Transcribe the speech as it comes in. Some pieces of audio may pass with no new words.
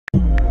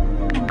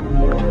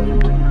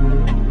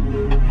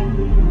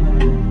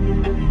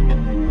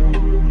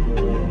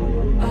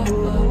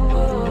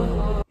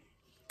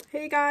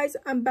guys,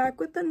 I'm back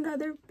with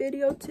another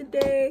video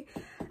today.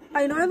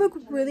 I know I look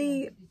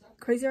really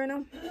crazy right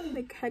now,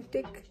 like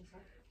hectic.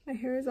 My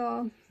hair is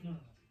all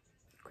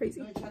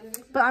crazy,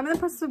 but I'm in the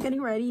process of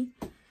getting ready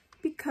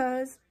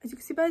because, as you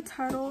can see by the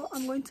title,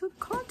 I'm going to a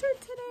concert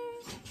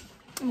today.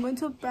 I'm going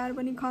to a Bad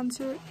Bunny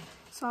concert,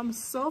 so I'm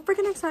so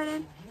freaking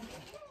excited.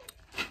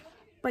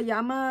 But yeah,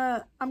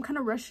 I'm kind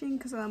of rushing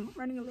because I'm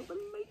running a little bit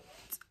late,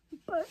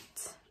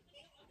 but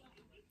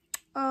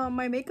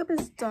my makeup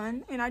is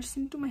done and I just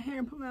need to do my hair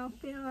and put my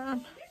outfit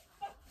on.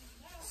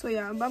 So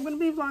yeah, but I'm gonna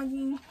be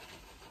vlogging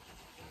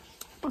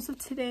most of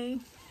today,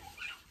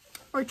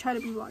 or try to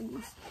be vlogging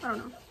most, I don't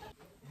know.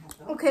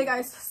 Okay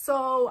guys,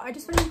 so I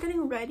just finished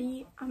getting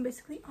ready. I'm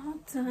basically all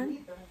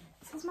done.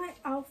 This is my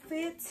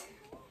outfit.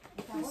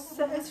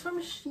 It's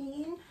from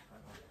Shein,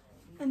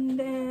 and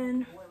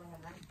then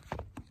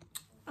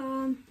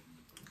I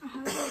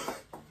have like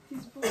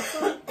these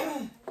boots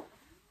on,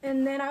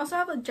 and then I also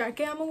have a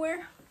jacket I'm gonna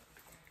wear.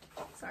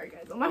 Sorry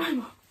guys, don't mind my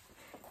mom.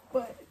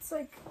 But it's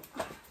like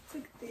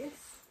this.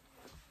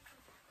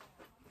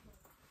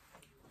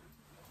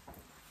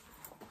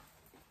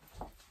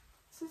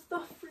 This is the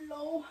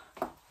flow.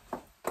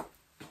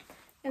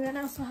 And then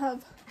I also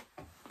have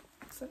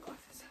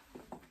sunglasses.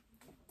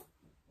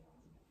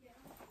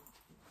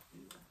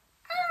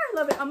 I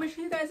love it. I'm gonna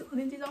show you guys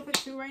Lindsay's outfit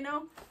too right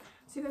now,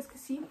 so you guys can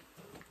see.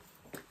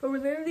 But we're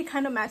literally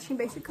kind of matching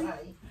basically.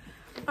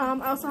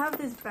 I also have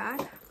this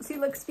bag. See,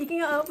 look,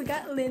 speaking of, we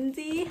got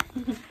Lindsay.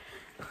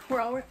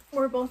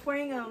 We're both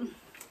wearing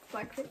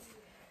black fits.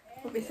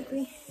 But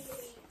basically,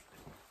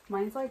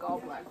 mine's like all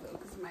black though,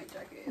 because my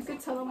jacket is. You could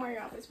tell them where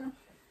your outfit's from.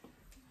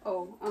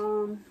 Oh,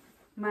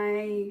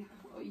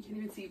 you can't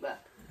even see,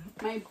 but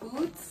my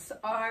boots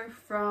are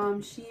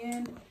from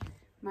Shein.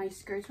 My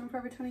skirt's from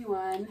Forever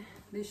 21.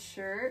 This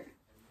shirt,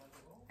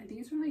 I think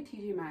it's from like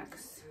TJ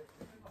Maxx.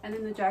 And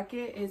then the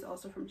jacket is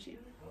also from Shein.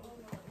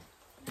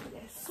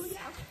 Yes. So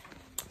yeah.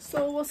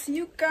 So we'll see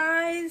you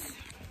guys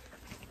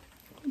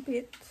a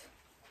bit.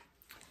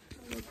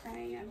 We're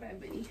crying at Bad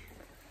Bunny.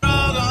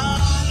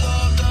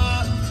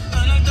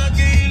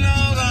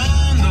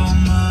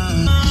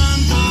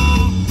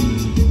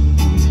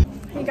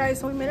 Hey guys,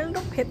 so we made a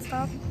little pit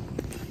stop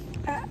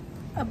at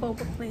a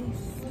boba place.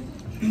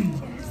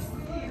 Yes.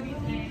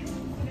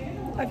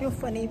 I feel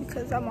funny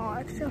because I'm all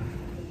extra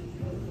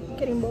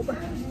getting boba.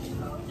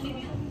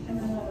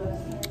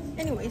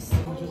 Anyways.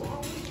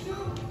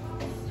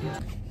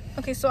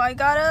 Okay, so I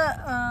got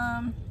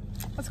a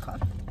what's it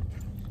called?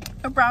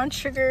 A brown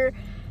sugar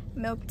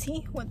milk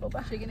tea with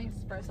boba. Chicken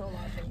espresso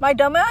latte. My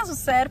dumbass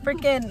said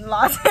freaking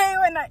latte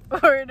when I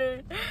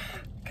ordered,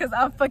 because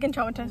I'm fucking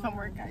traumatized from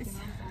work, guys.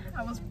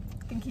 I was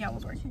thinking I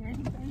was working or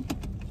anything,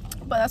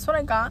 but that's what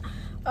I got.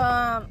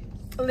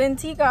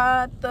 Lindsay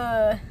got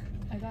I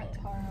got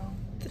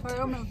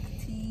taro milk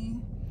tea.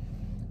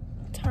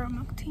 Taro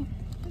milk tea.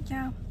 But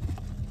yeah.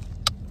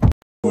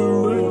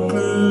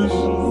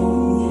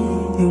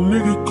 Your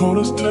nigga called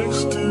us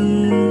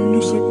texting.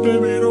 You said,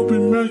 baby, don't be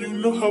mad, you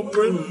know how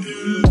Brent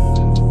is.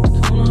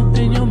 Come up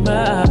in your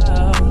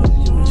mouth,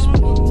 you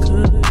speak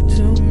good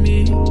to me.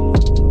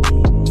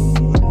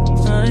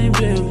 I ain't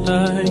built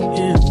like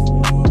him.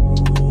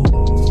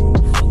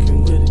 Fucking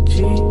with a G.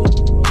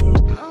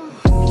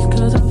 Just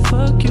cause I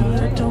fuck you,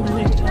 that don't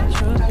make that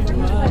trust you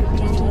right.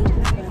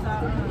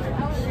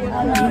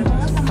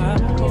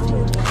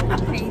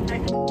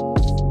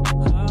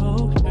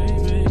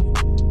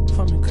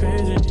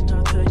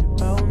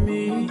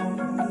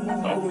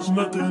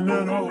 Nothing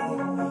at all.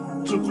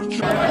 Took a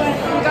try.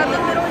 We got the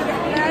little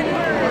lantern.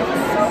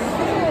 It's so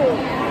cool.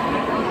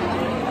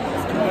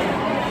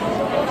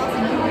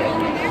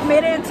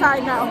 Made it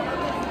inside now.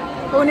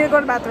 But we need to go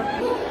to the bathroom.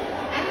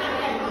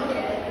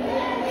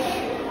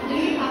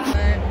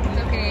 But it's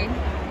okay.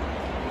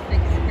 The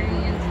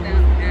experience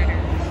don't matter.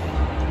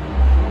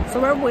 So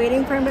we're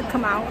waiting for him to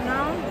come out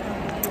now.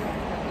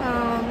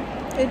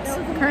 It's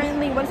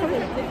currently, what's it?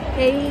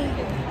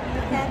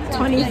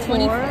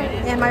 8:24,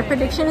 and my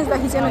prediction is that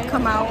he's gonna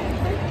come out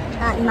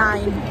at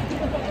 9.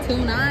 Till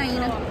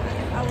 9.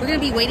 We're gonna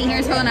be waiting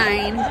here till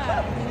 9.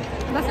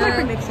 That's my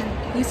prediction.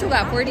 You still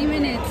got 40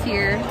 minutes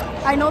here.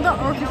 I know the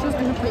orchestra's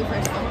gonna play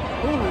first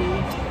though.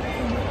 Ooh.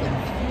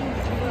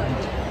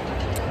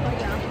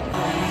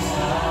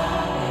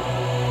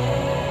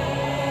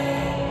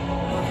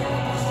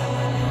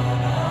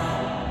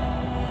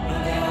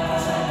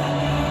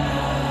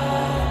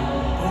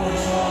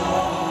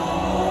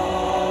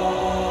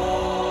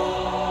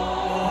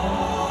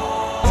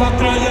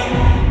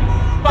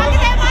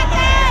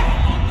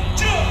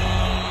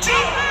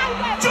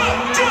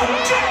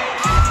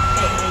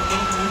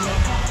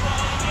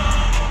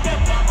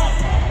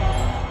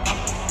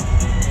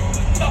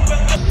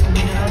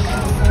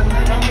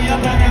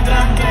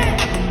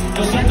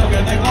 Yo siento que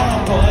te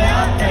conozco de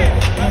antes.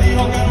 Me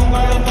dijo que nunca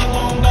había estado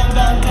con un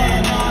cantante.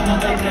 No, no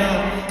te creo.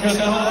 Yo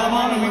te jodo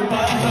mano y mis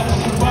padres por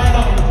su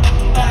vuelo.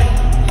 Ay,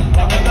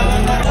 la venta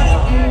del mercado.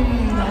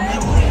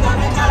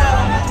 Dame cara,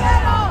 dame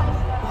cero.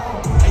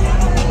 Ella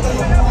no me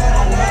puede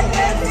ver,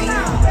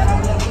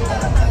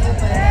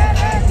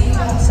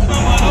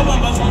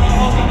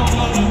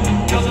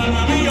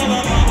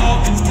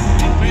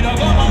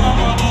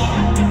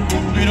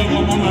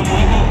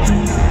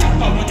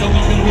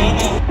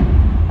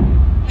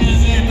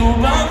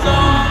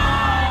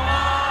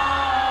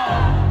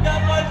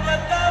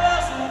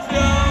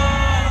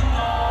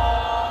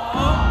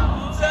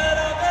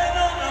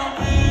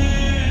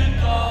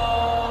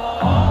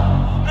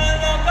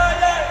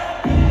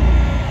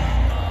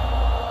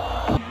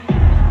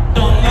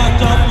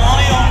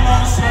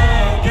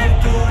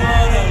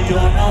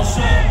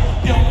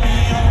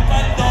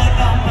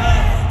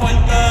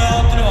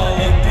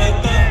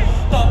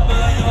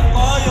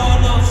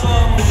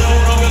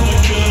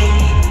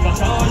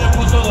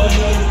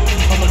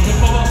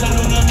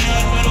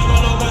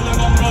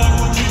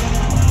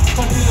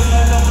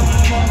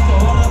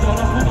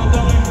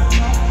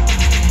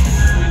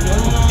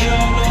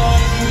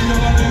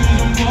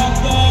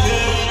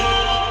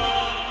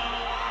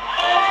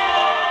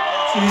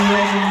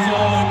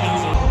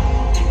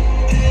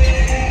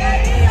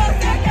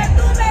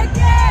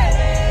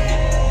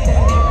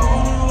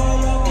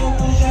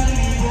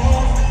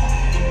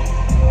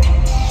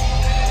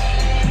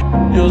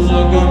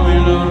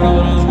 te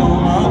agradezco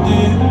a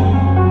ti.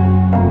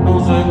 No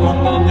sé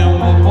cuánto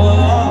tiempo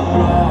pueda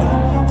durar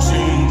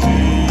sin ti.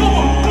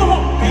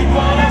 Y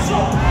por eso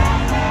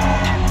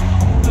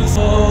de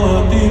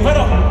ti,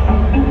 pero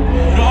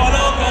lo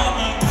que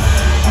me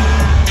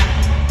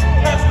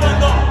es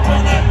cuando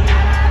pone.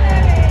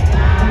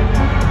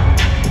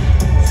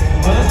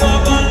 Siempre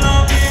con la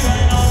vida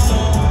y no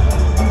soy.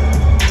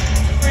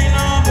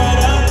 Vino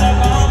para la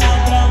cama,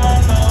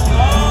 tremendo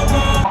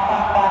loco.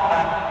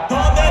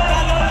 ¿Dónde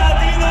están los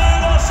latinos y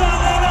los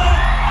soneros?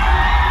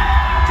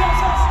 ¿Qué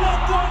estás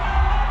viendo?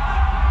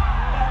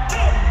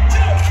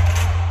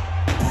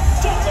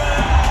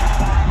 Chombea.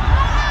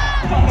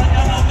 Cabrón,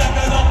 ya no te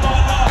quedó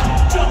cola.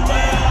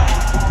 Chombea.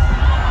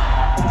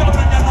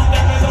 Cabrón, ya no te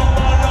quedó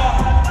cola.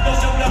 Yo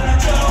siempre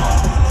picheo.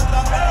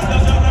 Yo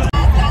siempre.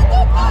 Esa es tu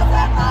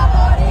pose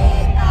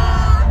favorita.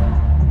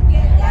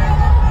 Que te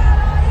hago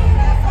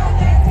colorida esa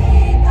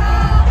necesita.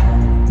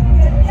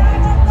 Que te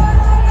hago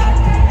todo lo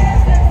que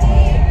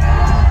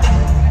necesitas.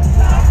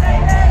 Santa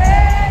y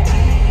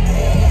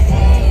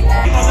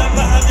No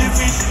siempre es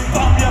difícil,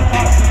 también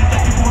fácil. Te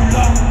estoy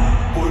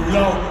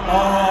burlao,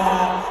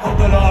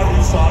 ponte la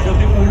risa, yo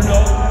estoy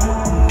burlao.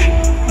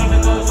 No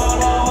tengo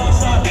solo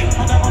avanzar,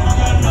 no tengo nada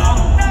que no.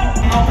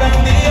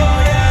 Aprendido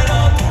hielo,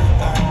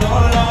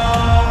 tocándola.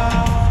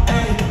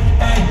 Ey,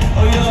 ey,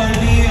 hoy yo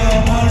dormido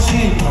por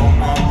si no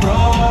me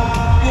aprueba.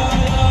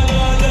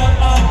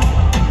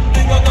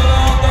 Tengo todo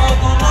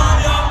tu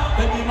novia,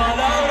 de mi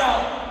malabra.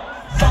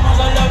 Somos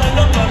allá de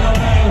los perros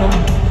negros.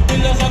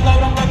 Dile a esa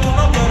cabrón que tú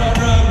no quieres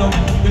arreglo.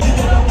 Y si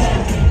te lo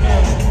permite,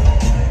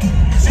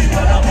 si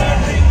te lo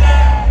permite.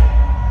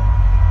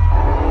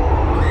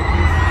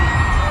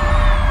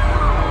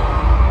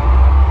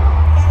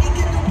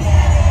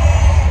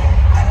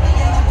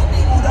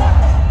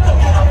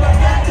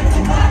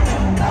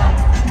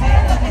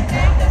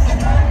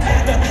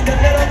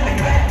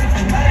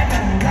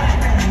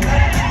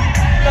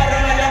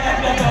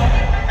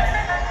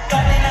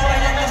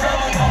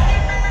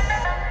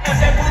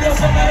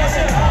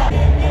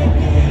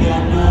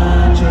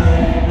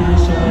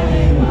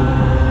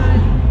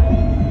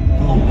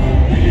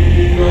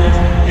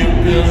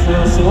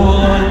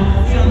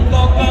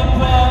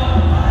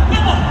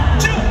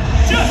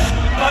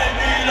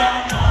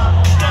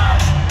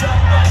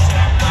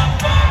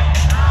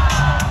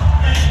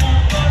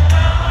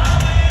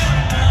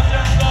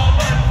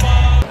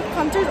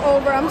 Concert's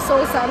over. I'm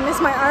so sad. I miss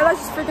my eyelash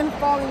is freaking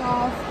falling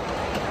off.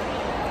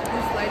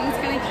 This lighting's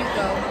kind of cute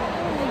though.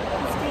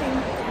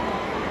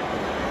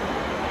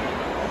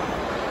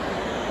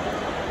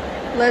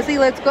 Leslie,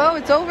 let's go.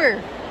 It's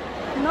over.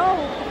 No,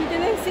 he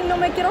didn't sing No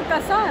Me Quiero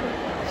Casar.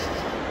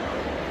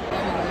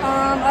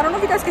 I don't know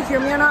if you guys can hear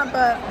me or not,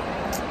 but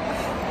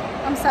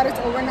I'm sad it's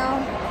over now.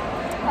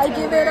 I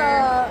give it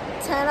a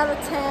 10 out of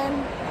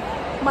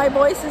 10. My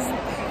voice is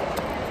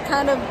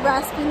kind of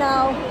raspy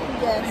now.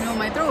 Yes. I know,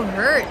 my throat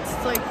hurts.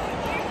 It's like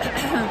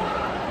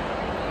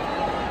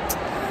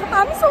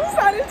I'm so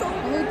sad it's over. I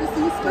need to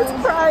see Let's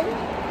cry.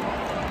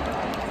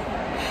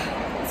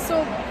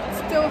 So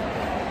still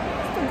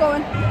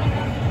going.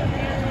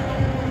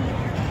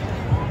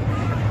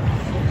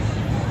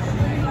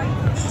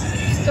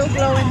 Still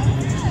glowing.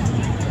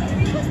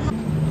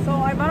 So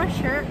I bought a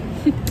shirt,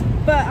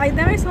 but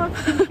then I saw a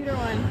computer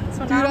one.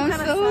 So now I'm I'm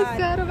kind so of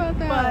sad about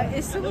that. But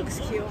it still looks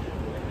cute.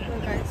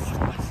 Look, guys,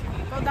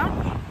 go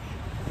down.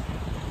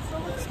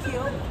 Still looks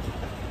cute.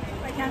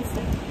 I can't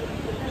see.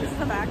 This is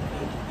the back.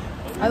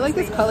 I like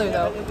this color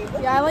though.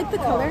 Yeah, I like the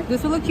color.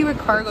 This will look cute with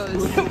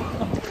cargos.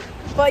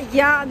 But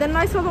yeah, then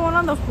I saw the one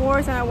on the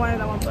floors and I wanted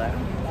that one, but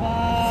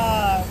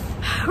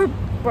we're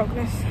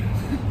brokenness.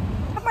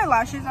 I have my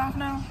lashes off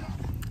now,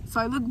 so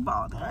I look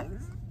bald, guys.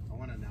 I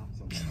want to announce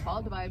something.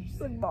 Bald vibes.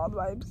 Look bald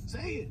vibes.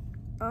 Say it.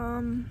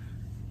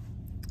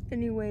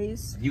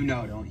 Anyways, You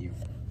know, don't you?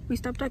 we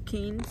stopped at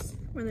Cane's.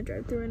 We're in the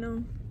drive-thru right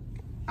now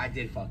I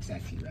did fuck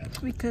sexy red.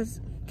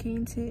 because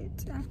Cane's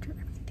hit after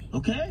everything.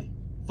 Okay,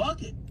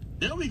 fuck it.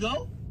 There we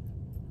go.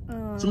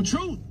 Some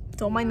truth.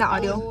 Don't mind the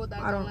audio. Oh,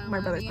 that's I don't. on My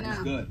la brother's marina.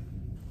 playing. Good.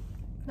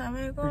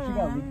 Dame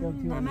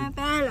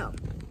pelo.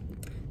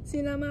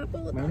 Si no me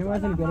puta, Imagina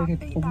vas a limpiar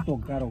ese poquito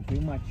caro, que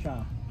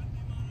macha.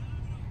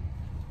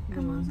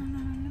 Vamos a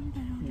hablar en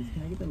pelo.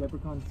 Can I get the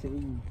leprechaun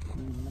city?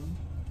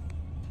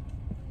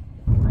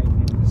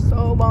 So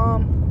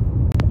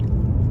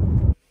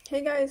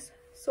hey guys,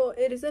 so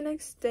it is the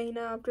next day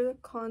now after the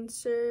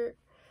concert.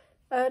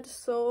 I had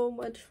so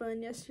much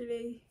fun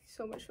yesterday.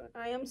 So much fun.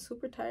 I am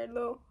super tired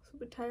though.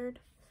 Super tired.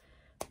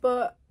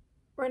 But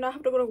right now I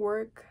have to go to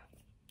work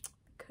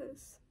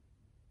because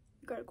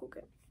I gotta go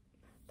get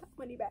that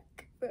money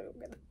back.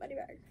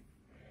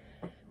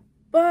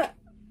 But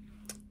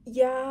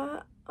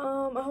yeah,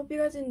 I hope you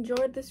guys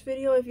enjoyed this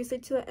video. If you stay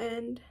to the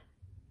end,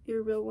 you're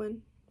a real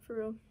one. For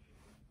real.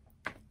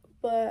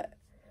 But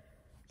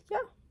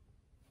yeah,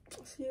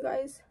 I'll see you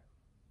guys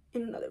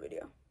in another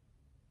video.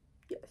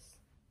 Yes.